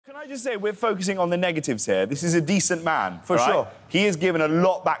I just say we're focusing on the negatives here? This is a decent man. For sure. He has given a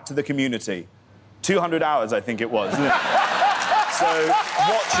lot back to the community. 200 hours, I think it was. So, watch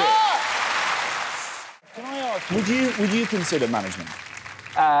it. Can I ask, would you consider management?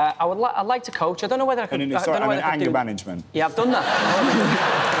 I'd like to coach. I don't know whether I could... anger management. Yeah, I've done that.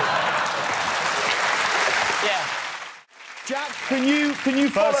 Yeah. Jack, can you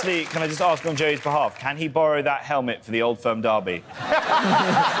Firstly, can I just ask on Joey's behalf, can he borrow that helmet for the Old Firm derby?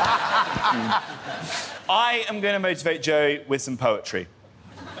 I am going to motivate Joey with some poetry.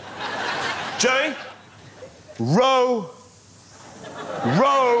 Joey, row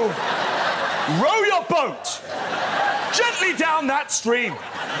your boat gently down that stream.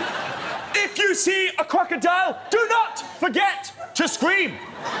 If you see a crocodile, do not forget to scream.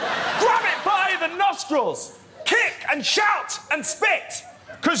 Grab it by the nostrils, kick and shout and spit,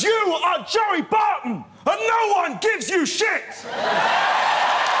 'cause you are Joey Barton and no one gives you shit.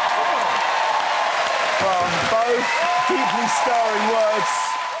 Both deeply stirring words.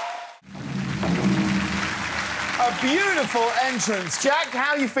 A beautiful entrance. Jack,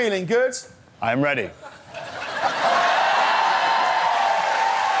 how are you feeling? Good? I'm ready.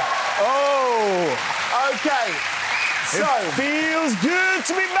 Oh, OK. So... It feels good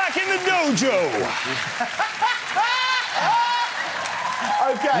to be back in the dojo.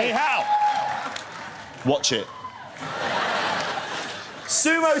 OK. Ni hao. Watch it.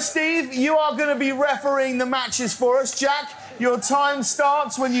 Sumo Steve, you are going to be refereeing the matches for us. Jack, your time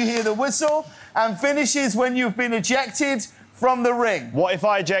starts when you hear the whistle and finishes when you've been ejected from the ring. What if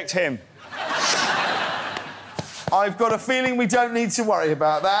I eject him? I've got a feeling we don't need to worry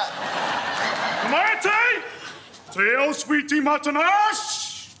about that. Mighty! Teo sweetie matanash!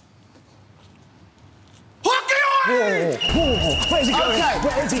 Where's he going?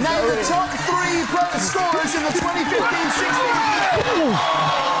 OK, name the top 3 scorers in the 2015-16...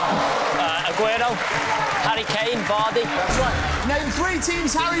 Aguero, Harry Kane, Vardy. That's right. Name 3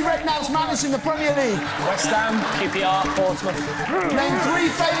 teams Harry Redknapp's managed in the Premier League. West Ham, QPR, Portsmouth. Name 3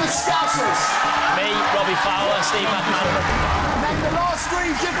 famous Scousers. Me, Robbie Fowler, Steve McManaman. Name the last 3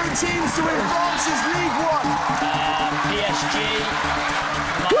 different teams to win France's League One. PSG.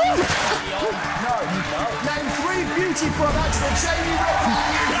 No. Name 3 beauty products that Jamie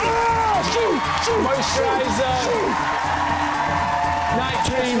Moisturiser. Night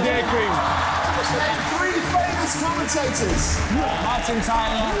cream, day cream. Name 3 famous commentators. Martin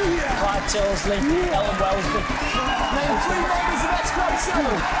Tyler, Clive Tilsley, Ellen Wellesby. Name 3 members of X-Club 7.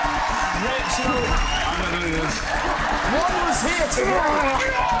 Rachel. One was here tonight.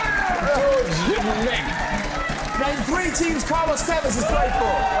 Name 3 teams Carlos Tevez has played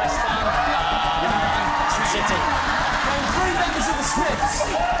for. West Ham. City. Name 3 members of the Smiths.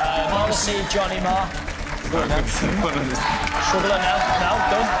 Morrissey, Johnny Marr. Struggler now.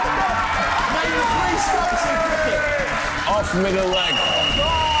 Done. Name the 3 Scots in cricket. Off middle leg.